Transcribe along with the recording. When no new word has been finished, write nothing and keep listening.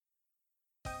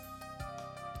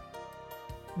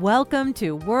Welcome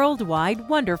to Worldwide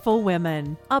Wonderful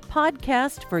Women, a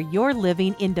podcast for your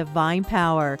living in divine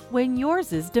power when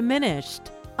yours is diminished.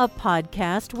 A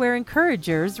podcast where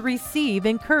encouragers receive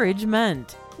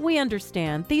encouragement. We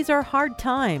understand these are hard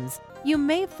times. You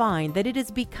may find that it is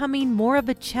becoming more of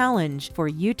a challenge for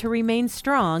you to remain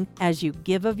strong as you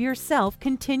give of yourself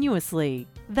continuously.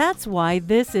 That's why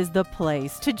this is the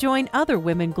place to join other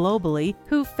women globally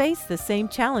who face the same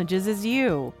challenges as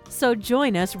you. So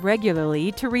join us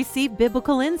regularly to receive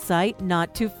biblical insight,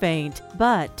 not to faint,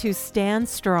 but to stand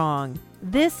strong.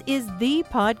 This is the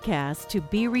podcast to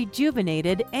be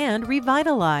rejuvenated and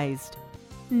revitalized.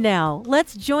 Now,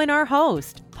 let's join our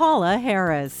host, Paula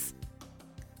Harris.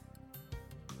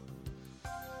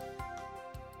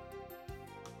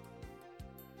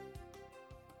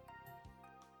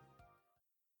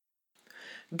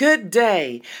 Good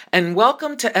day, and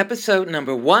welcome to episode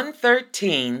number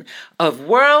 113 of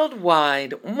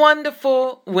Worldwide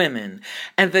Wonderful Women.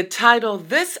 And the title of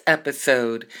this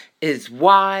episode is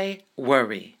Why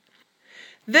Worry?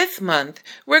 This month,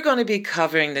 we're going to be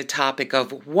covering the topic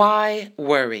of why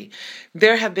worry.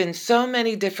 There have been so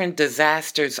many different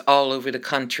disasters all over the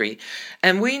country,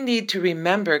 and we need to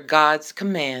remember God's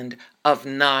command of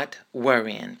not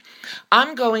worrying.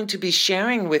 I'm going to be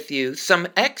sharing with you some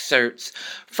excerpts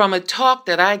from a talk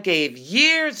that I gave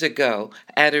years ago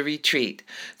at a retreat.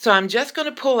 So I'm just going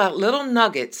to pull out little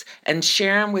nuggets and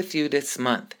share them with you this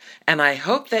month, and I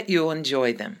hope that you'll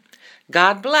enjoy them.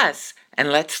 God bless, and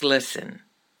let's listen.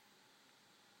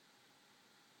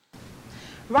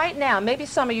 Right now, maybe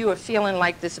some of you are feeling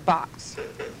like this box.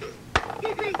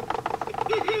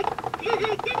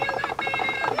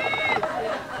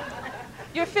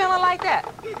 You're feeling like that.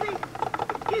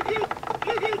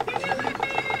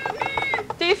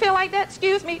 Do you feel like that?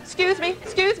 Excuse me,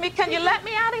 can you let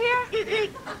me out of here?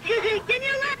 Can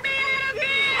you let me out of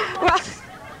here? Well,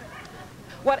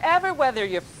 whatever, whether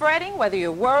you're fretting, whether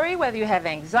you're worried, whether you have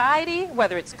anxiety,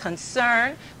 whether it's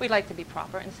concern, we like to be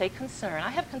proper and say concern. I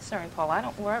have concern, Paul, I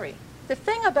don't worry. The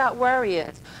thing about worry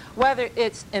is, whether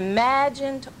it's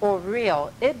imagined or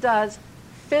real, it does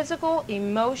physical,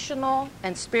 emotional,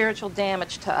 and spiritual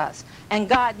damage to us. And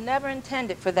God never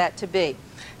intended for that to be.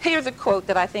 Here's a quote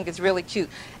that I think is really cute.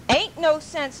 Ain't no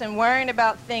sense in worrying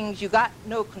about things you got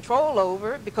no control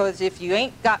over, because if you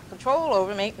ain't got control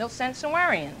over them, ain't no sense in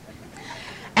worrying.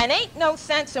 And ain't no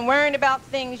sense in worrying about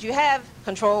things you have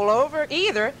control over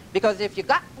either, because if you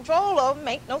got control over them,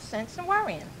 ain't no sense in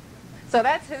worrying. So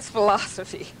that's his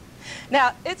philosophy.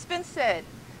 Now, it's been said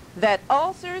that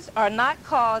ulcers are not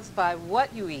caused by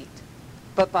what you eat,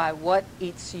 but by what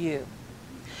eats you.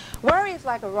 Worry is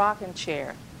like a rocking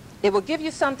chair. It will give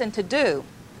you something to do,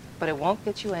 but it won't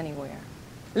get you anywhere.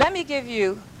 Let me give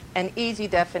you an easy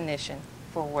definition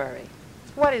for worry.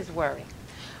 What is worry?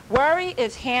 Worry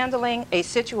is handling a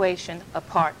situation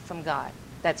apart from God.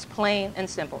 That's plain and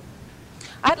simple.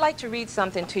 I'd like to read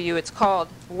something to you. It's called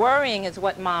Worrying is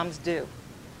What Moms Do.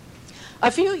 A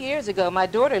few years ago, my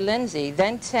daughter Lindsay,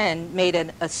 then 10, made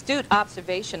an astute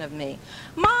observation of me.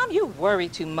 Mom, you worry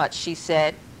too much, she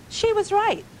said. She was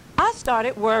right. I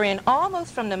started worrying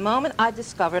almost from the moment I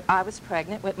discovered I was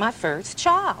pregnant with my first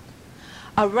child.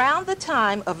 Around the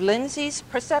time of Lindsay's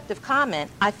perceptive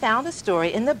comment, I found a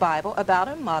story in the Bible about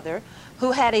a mother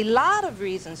who had a lot of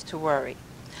reasons to worry.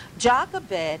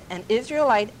 Jochebed, an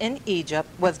Israelite in Egypt,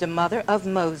 was the mother of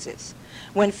Moses.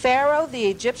 When Pharaoh, the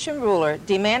Egyptian ruler,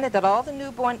 demanded that all the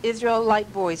newborn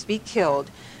Israelite boys be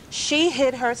killed, she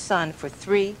hid her son for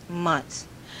 3 months.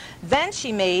 Then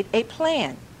she made a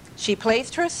plan. She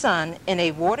placed her son in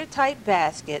a watertight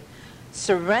basket,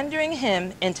 surrendering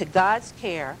him into God's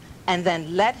care, and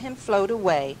then let him float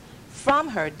away from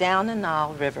her down the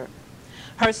Nile River.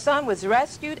 Her son was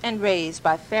rescued and raised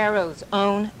by Pharaoh's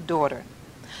own daughter.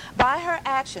 By her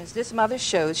actions, this mother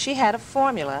shows she had a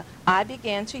formula I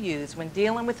began to use when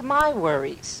dealing with my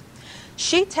worries.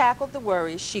 She tackled the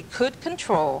worries she could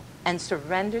control and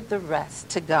surrendered the rest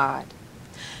to God.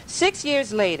 6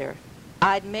 years later,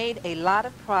 I'd made a lot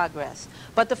of progress,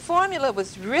 but the formula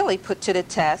was really put to the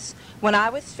test when I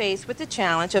was faced with the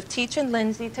challenge of teaching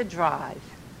Lindsay to drive.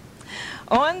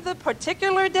 On the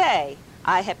particular day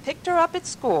I had picked her up at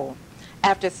school,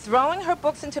 after throwing her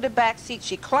books into the back seat,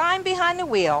 she climbed behind the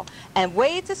wheel and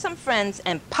waved to some friends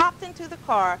and popped into the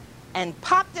car and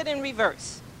popped it in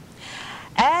reverse.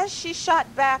 As she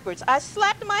shot backwards, I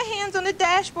slapped my hands on the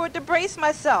dashboard to brace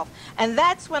myself, and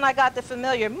that's when I got the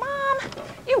familiar, Mom,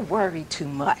 you worry too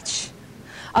much,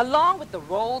 along with the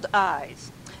rolled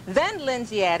eyes. Then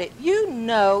Lindsay added, you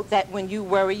know that when you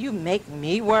worry, you make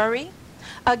me worry.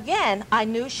 Again, I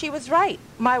knew she was right.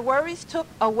 My worries took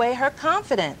away her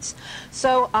confidence.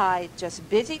 So I just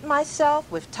busied myself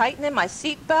with tightening my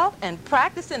seatbelt and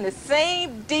practicing the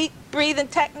same deep breathing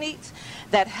techniques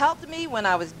that helped me when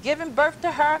I was giving birth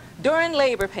to her during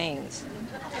labor pains.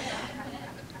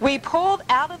 We pulled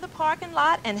out of the parking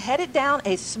lot and headed down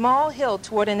a small hill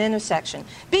toward an intersection.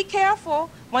 Be careful.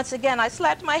 Once again, I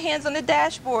slapped my hands on the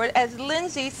dashboard as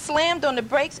Lindsay slammed on the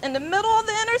brakes in the middle of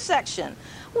the intersection.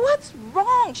 "What's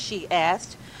wrong?" she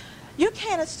asked. "You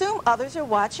can't assume others are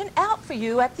watching out for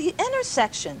you at the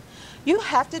intersection. You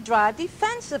have to drive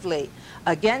defensively."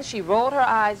 Again, she rolled her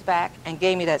eyes back and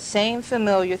gave me that same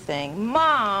familiar thing.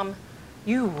 "Mom,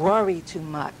 you worry too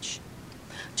much."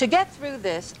 To get through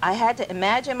this, I had to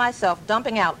imagine myself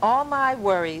dumping out all my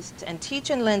worries and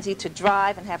teaching Lindsay to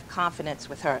drive and have confidence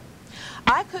with her.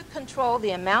 I could control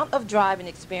the amount of driving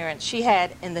experience she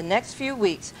had in the next few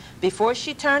weeks before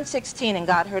she turned 16 and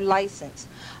got her license.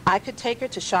 I could take her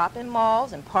to shopping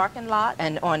malls and parking lots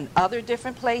and on other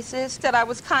different places that I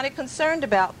was kind of concerned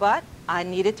about, but I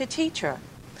needed to teach her.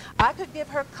 I could give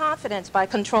her confidence by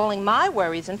controlling my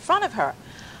worries in front of her.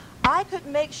 I could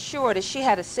make sure that she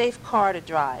had a safe car to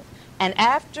drive. And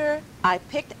after I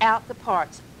picked out the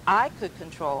parts I could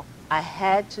control, I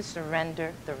had to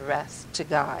surrender the rest to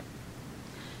God.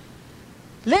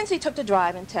 Lindsay took the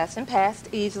driving test and passed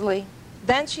easily.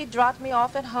 Then she dropped me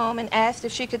off at home and asked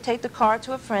if she could take the car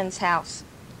to a friend's house.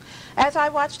 As I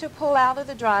watched her pull out of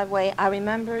the driveway, I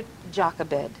remembered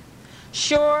Jochebed.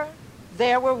 Sure,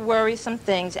 there were worrisome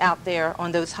things out there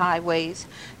on those highways.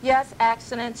 Yes,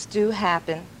 accidents do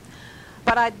happen.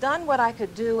 But I'd done what I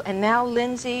could do, and now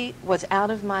Lindsay was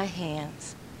out of my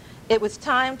hands. It was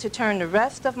time to turn the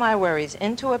rest of my worries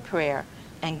into a prayer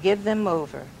and give them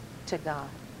over to God.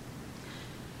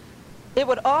 It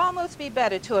would almost be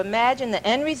better to imagine the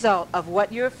end result of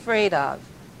what you're afraid of,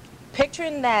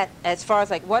 picturing that as far as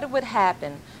like what would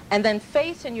happen, and then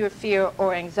facing your fear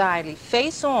or anxiety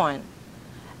face on,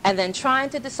 and then trying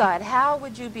to decide how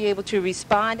would you be able to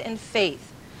respond in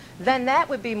faith. Then that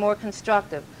would be more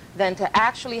constructive than to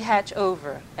actually hatch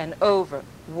over and over,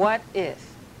 what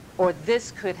if, or this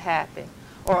could happen,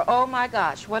 or oh my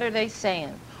gosh, what are they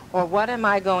saying, or what am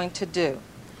I going to do?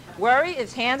 Worry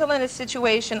is handling a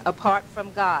situation apart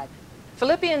from God.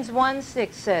 Philippians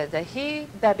 1:6 says that he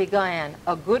that began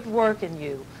a good work in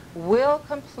you will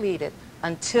complete it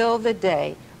until the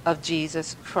day of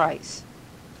Jesus Christ.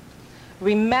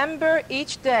 Remember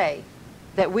each day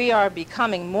that we are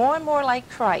becoming more and more like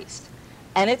Christ.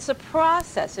 And it's a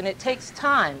process, and it takes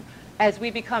time as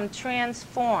we become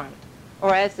transformed,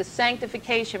 or as the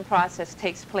sanctification process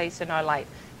takes place in our life.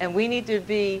 And we need to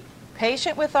be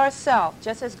patient with ourselves,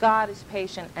 just as God is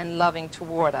patient and loving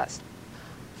toward us.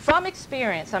 From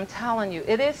experience, I'm telling you,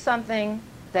 it is something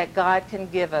that God can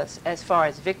give us as far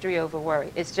as victory over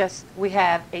worry. It's just we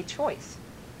have a choice.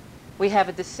 We have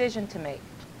a decision to make.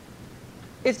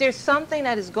 Is there something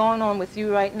that is going on with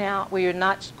you right now where you're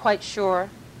not quite sure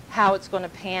how it's going to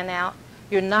pan out?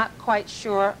 You're not quite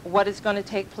sure what is going to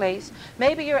take place?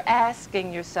 Maybe you're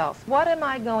asking yourself, what am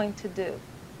I going to do?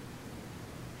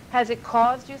 Has it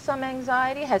caused you some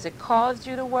anxiety? Has it caused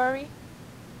you to worry?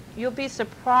 You'll be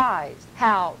surprised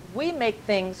how we make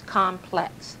things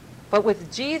complex. But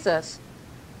with Jesus,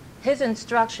 his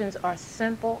instructions are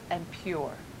simple and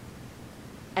pure.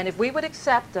 And if we would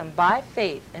accept them by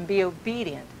faith and be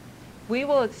obedient, we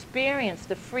will experience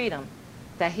the freedom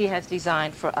that he has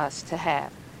designed for us to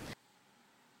have.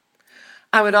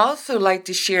 I would also like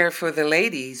to share for the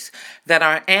ladies that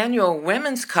our annual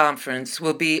women's conference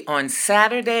will be on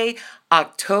Saturday,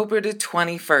 October the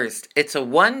 21st. It's a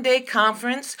one-day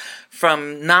conference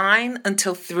from 9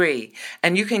 until 3.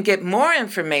 And you can get more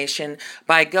information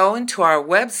by going to our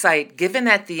website given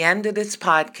at the end of this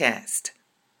podcast.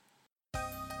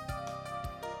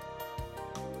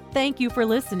 Thank you for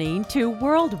listening to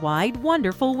Worldwide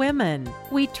Wonderful Women.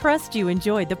 We trust you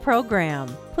enjoyed the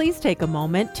program. Please take a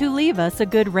moment to leave us a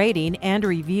good rating and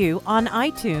review on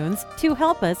iTunes to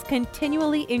help us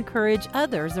continually encourage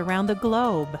others around the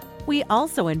globe. We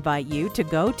also invite you to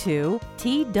go to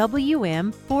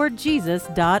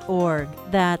twmforjesus.org.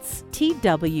 That's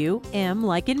TWM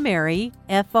like in Mary,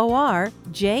 FORJESUS.org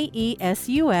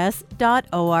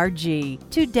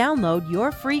to download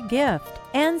your free gift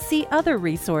and see other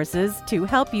resources to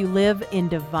help you live in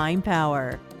divine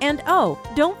power. And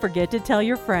don't forget to tell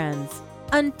your friends.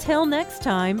 Until next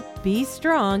time, be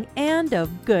strong and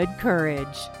of good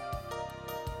courage.